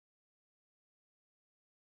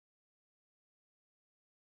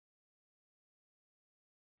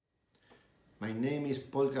My name is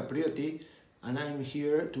Paul Capriotti and I'm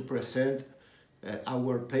here to present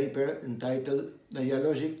our paper entitled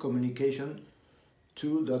Dialogic Communication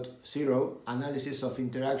 2.0 Analysis of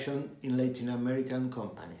Interaction in Latin American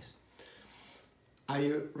Companies.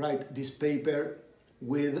 I write this paper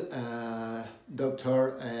with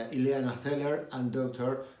Dr. Ileana Zeller and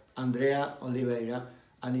Dr. Andrea Oliveira,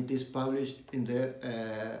 and it is published in the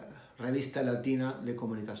Revista Latina de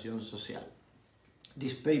Comunicación Social.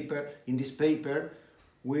 In this paper,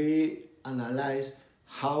 we analyze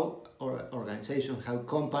how organizations, how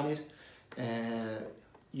companies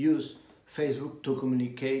use Facebook to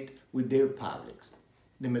communicate with their public.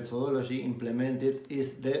 The methodology implemented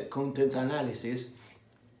is the content analysis,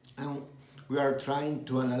 and we are trying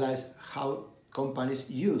to analyze how companies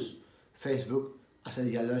use Facebook as a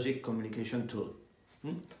dialogic communication tool.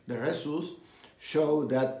 The results show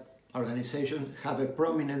that organizations have a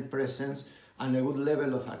prominent presence and a good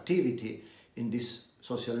level of activity in this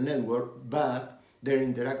social network, but their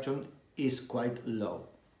interaction is quite low.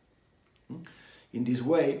 In this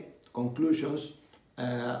way, conclusions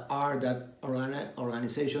are that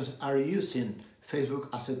organizations are using Facebook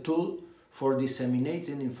as a tool for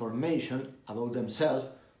disseminating information about themselves,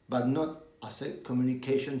 but not as a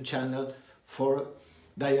communication channel for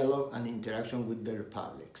dialogue and interaction with their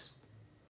publics.